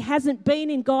journey hasn't been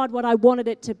in God what I wanted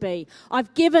it to be.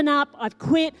 I've given up, I've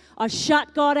quit, I've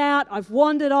shut God out, I've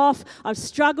wandered off, I've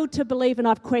struggled to believe and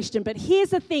I've questioned. But here's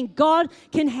the thing, God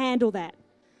can handle that.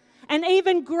 And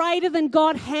even greater than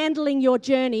God handling your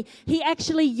journey, he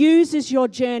actually uses your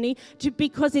journey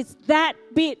because it's that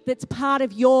bit that's part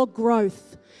of your growth.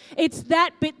 It's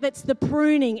that bit that's the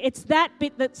pruning. It's that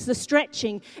bit that's the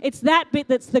stretching. It's that bit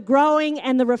that's the growing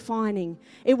and the refining.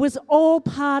 It was all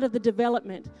part of the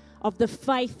development of the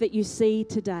faith that you see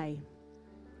today.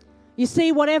 You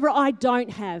see, whatever I don't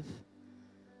have,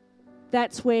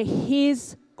 that's where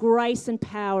his grace and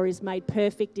power is made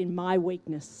perfect in my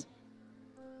weakness.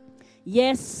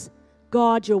 Yes,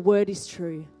 God, your word is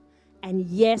true. And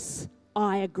yes,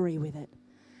 I agree with it.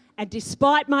 And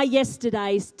despite my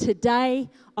yesterdays, today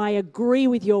I agree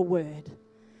with your word.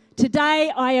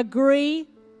 Today I agree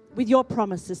with your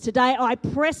promises. Today I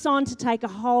press on to take a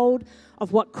hold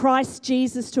of what Christ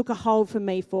Jesus took a hold for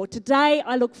me for. Today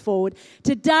I look forward.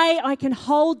 Today I can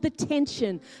hold the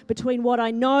tension between what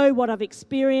I know, what I've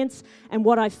experienced, and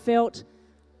what I felt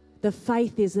the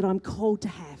faith is that I'm called to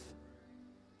have.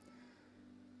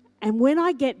 And when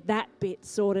I get that bit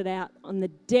sorted out on the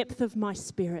depth of my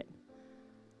spirit,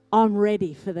 I'm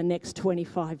ready for the next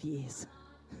 25 years.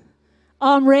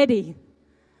 I'm ready.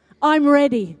 I'm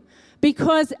ready.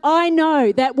 Because I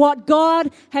know that what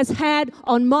God has had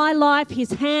on my life,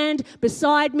 his hand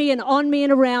beside me and on me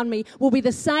and around me, will be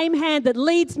the same hand that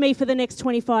leads me for the next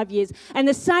 25 years. And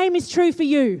the same is true for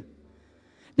you.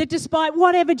 That despite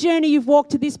whatever journey you've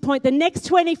walked to this point, the next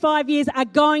 25 years are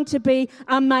going to be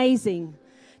amazing.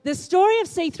 The story of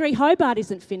C3 Hobart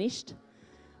isn't finished.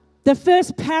 The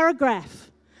first paragraph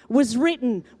was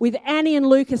written with Annie and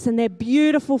Lucas and their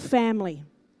beautiful family.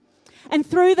 And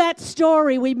through that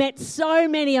story, we met so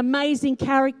many amazing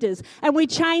characters, and we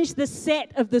changed the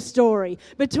set of the story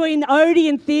between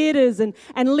Odeon Theatres and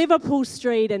Liverpool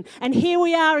Street, and here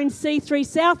we are in C3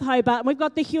 South Hobart, and we've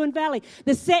got the Huon Valley.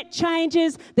 The set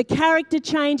changes, the character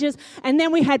changes, and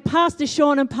then we had Pastor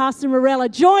Sean and Pastor Morella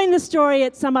join the story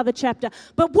at some other chapter.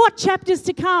 But what chapters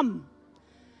to come?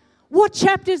 What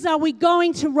chapters are we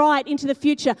going to write into the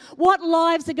future? What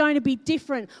lives are going to be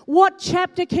different? What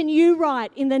chapter can you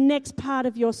write in the next part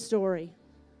of your story?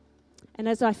 And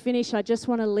as I finish, I just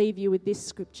want to leave you with this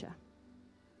scripture.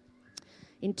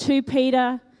 In 2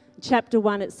 Peter chapter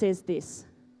 1, it says this.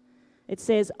 It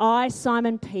says, I,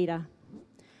 Simon Peter,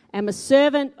 am a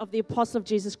servant of the apostle of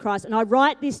Jesus Christ, and I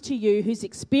write this to you whose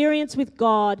experience with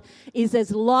God is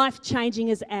as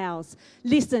life-changing as ours.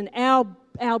 Listen, our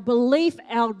belief,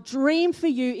 our dream for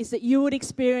you is that you would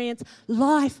experience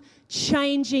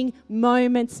life-changing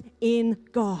moments in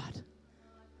God.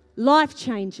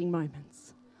 Life-changing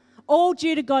moments. All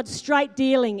due to God's straight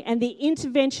dealing and the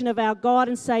intervention of our God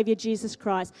and Saviour Jesus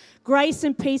Christ. Grace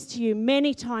and peace to you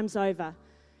many times over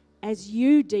as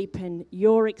you deepen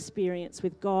your experience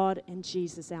with God and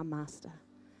Jesus, our Master.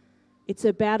 It's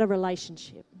about a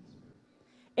relationship.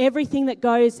 Everything that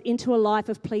goes into a life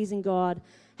of pleasing God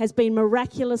has been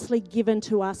miraculously given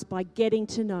to us by getting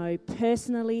to know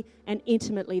personally and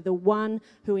intimately the one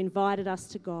who invited us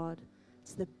to God.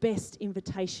 It's the best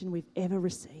invitation we've ever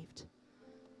received.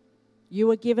 You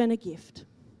were given a gift.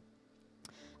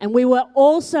 And we were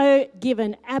also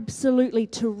given absolutely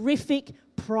terrific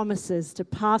promises to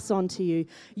pass on to you.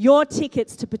 Your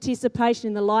tickets to participation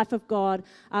in the life of God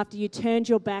after you turned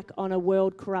your back on a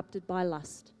world corrupted by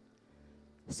lust.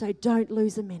 So don't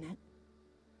lose a minute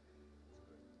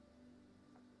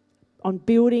on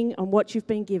building on what you've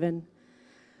been given,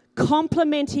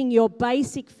 complementing your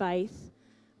basic faith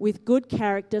with good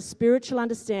character, spiritual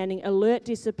understanding, alert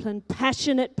discipline,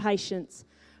 passionate patience,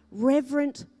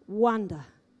 reverent wonder,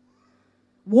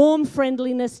 warm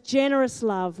friendliness, generous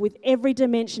love, with every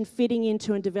dimension fitting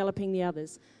into and developing the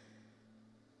others.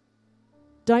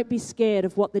 Don't be scared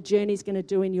of what the journey's going to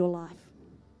do in your life.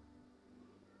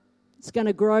 It's going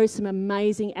to grow some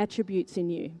amazing attributes in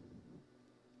you.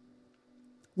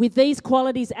 With these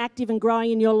qualities active and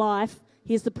growing in your life,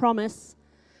 here's the promise: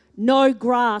 no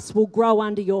grass will grow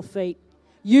under your feet.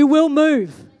 You will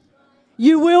move.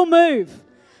 You will move.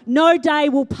 No day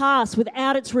will pass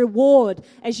without its reward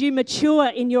as you mature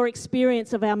in your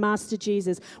experience of our Master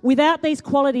Jesus. Without these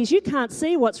qualities, you can't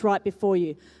see what's right before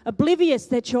you, oblivious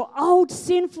that your old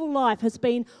sinful life has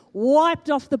been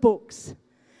wiped off the books.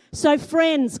 So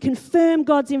friends, confirm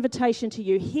God's invitation to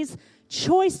you, his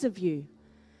choice of you.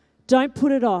 Don't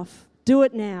put it off. Do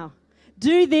it now.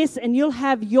 Do this and you'll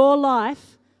have your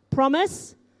life,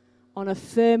 promise, on a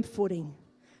firm footing.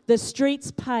 The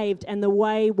streets paved and the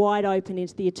way wide open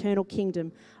into the eternal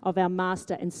kingdom of our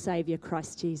Master and Saviour,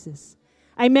 Christ Jesus.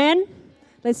 Amen?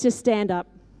 Let's just stand up.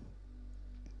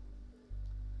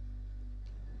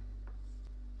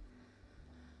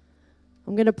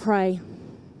 I'm going to pray.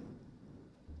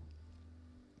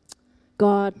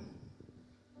 God,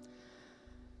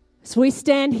 as we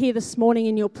stand here this morning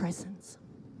in your presence,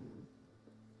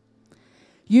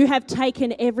 you have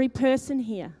taken every person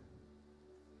here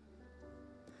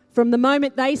from the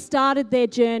moment they started their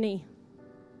journey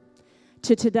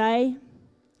to today,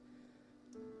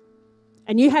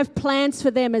 and you have plans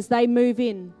for them as they move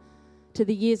in to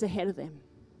the years ahead of them.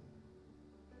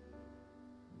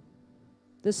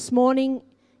 This morning,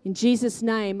 in Jesus'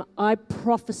 name, I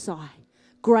prophesy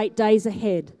great days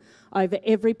ahead over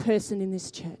every person in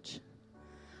this church.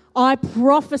 I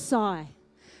prophesy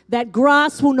that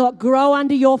grass will not grow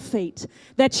under your feet,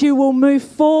 that you will move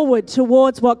forward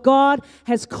towards what God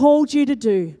has called you to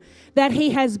do, that he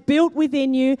has built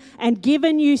within you and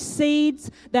given you seeds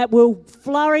that will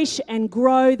flourish and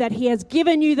grow, that he has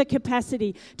given you the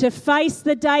capacity to face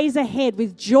the days ahead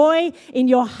with joy in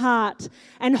your heart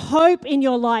and hope in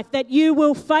your life, that you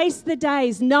will face the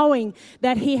days knowing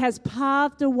that he has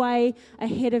paved a way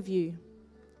ahead of you.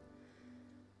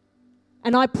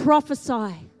 And I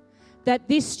prophesy that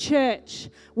this church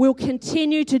will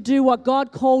continue to do what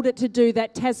God called it to do,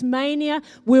 that Tasmania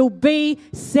will be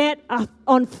set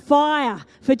on fire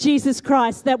for Jesus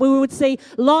Christ, that we would see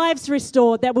lives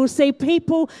restored, that we'll see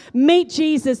people meet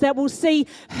Jesus, that we'll see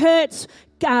hurts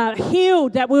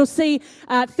healed, that we'll see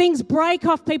things break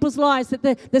off people's lives, that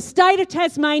the state of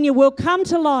Tasmania will come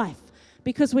to life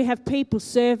because we have people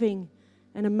serving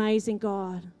an amazing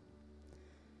God.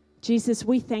 Jesus,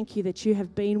 we thank you that you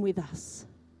have been with us.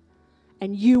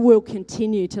 And you will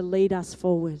continue to lead us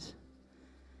forward.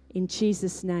 In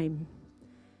Jesus' name,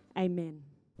 amen.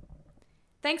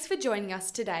 Thanks for joining us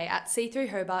today at See-Through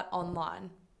Hobart Online.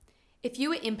 If you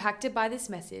were impacted by this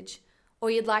message,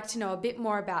 or you'd like to know a bit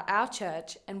more about our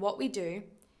church and what we do,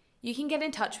 you can get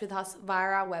in touch with us via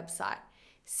our website,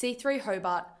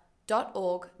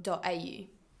 seethroughhobart.org.au.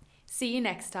 See you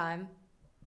next time.